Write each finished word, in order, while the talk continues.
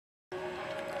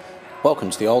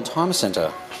Welcome to the Oldtimer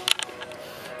Centre.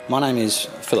 My name is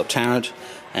Philip Tarrant,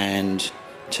 and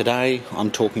today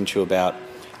I'm talking to you about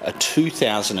a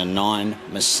 2009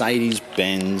 Mercedes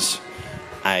Benz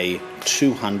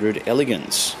A200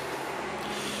 Elegance.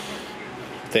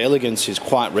 The Elegance is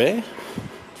quite rare.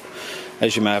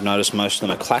 As you may have noticed, most of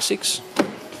them are classics.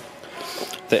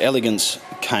 The Elegance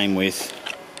came with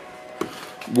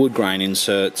wood grain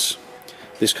inserts.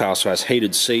 This car also has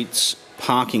heated seats,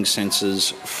 parking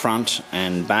sensors front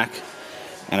and back,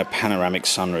 and a panoramic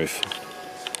sunroof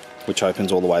which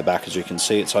opens all the way back. As you can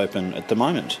see, it's open at the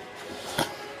moment.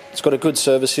 It's got a good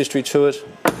service history to it,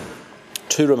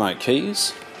 2 remote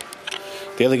keys.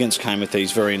 The Elegance came with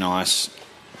these very nice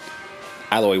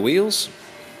alloy wheels,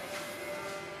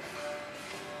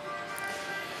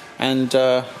 and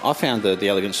I found the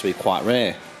Elegance to be quite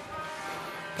rare.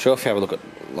 I'm sure if you have a look at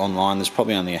online, there's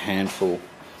probably only a handful,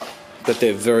 but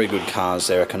they're very good cars.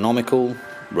 They're economical,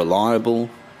 reliable,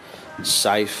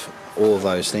 safe, all of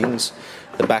those things.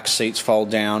 The back seats fold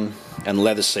down, and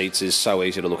leather seats is so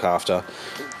easy to look after.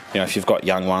 You know, if you've got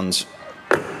young ones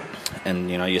and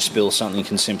you spill something, you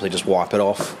can simply just wipe it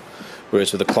off.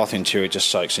 Whereas with the cloth interior, it just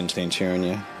soaks into the interior,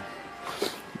 and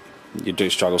you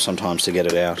do struggle sometimes to get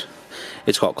it out.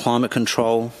 It's got climate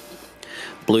control,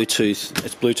 Bluetooth.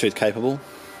 It's Bluetooth capable.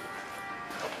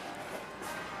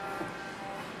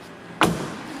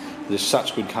 There's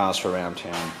such good cars for around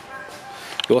town.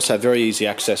 You also have very easy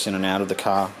access in and out of the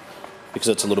car because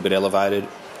it's a little bit elevated.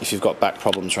 If you've got back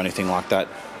problems or anything like that,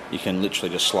 you can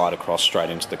literally just slide across straight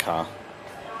into the car.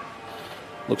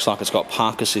 Looks like it's got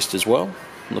park assist as well.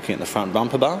 Looking at the front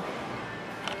bumper bar.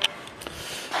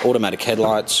 Automatic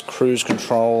headlights, cruise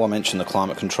control. I mentioned the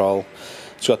climate control.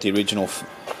 It's got the original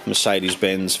Mercedes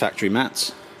Benz factory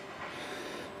mats.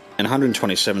 And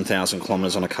 127,000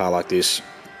 kilometres on a car like this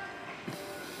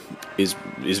is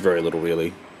very little,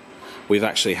 really. We've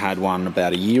actually had one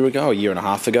about a year and a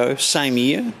half ago, same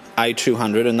year,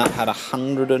 A200, and that had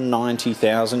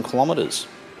 190,000 kilometres.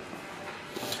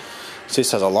 So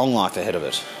this has a long life ahead of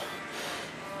it.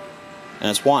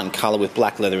 And it's white in colour with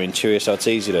black leather interior, so it's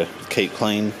easy to keep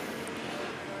clean.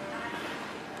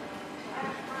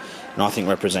 And I think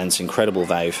represents incredible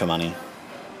value for money.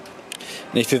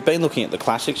 And if you've been looking at the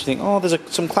classics, you think, oh, there's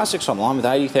some classics online with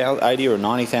 80 or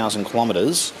 90,000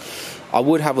 kilometres. I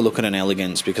would have a look at an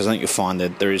Elegance, because I think you'll find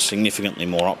that there is significantly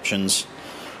more options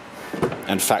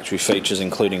and factory features,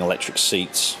 including electric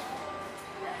seats.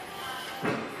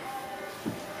 But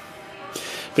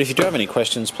if you do have any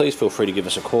questions, please feel free to give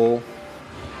us a call.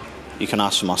 You can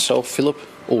ask for myself, Philip,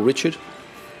 or Richard.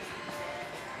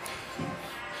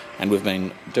 And we've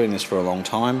been doing this for a long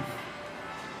time.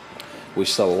 We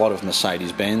sell a lot of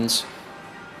Mercedes Benz.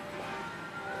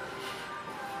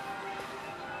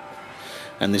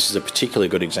 And this is a particularly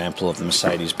good example of the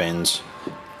Mercedes Benz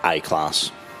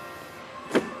A-Class.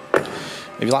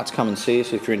 If you'd like to come and see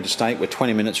us, if you're interstate, we're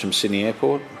 20 minutes from Sydney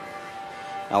Airport.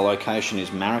 Our location is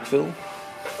Marrickville.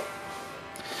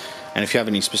 And if you have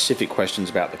any specific questions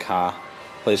about the car,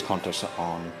 please contact us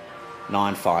on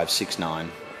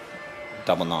 9569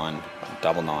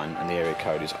 9999, and the area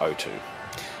code is 02.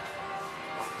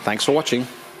 Thanks for watching.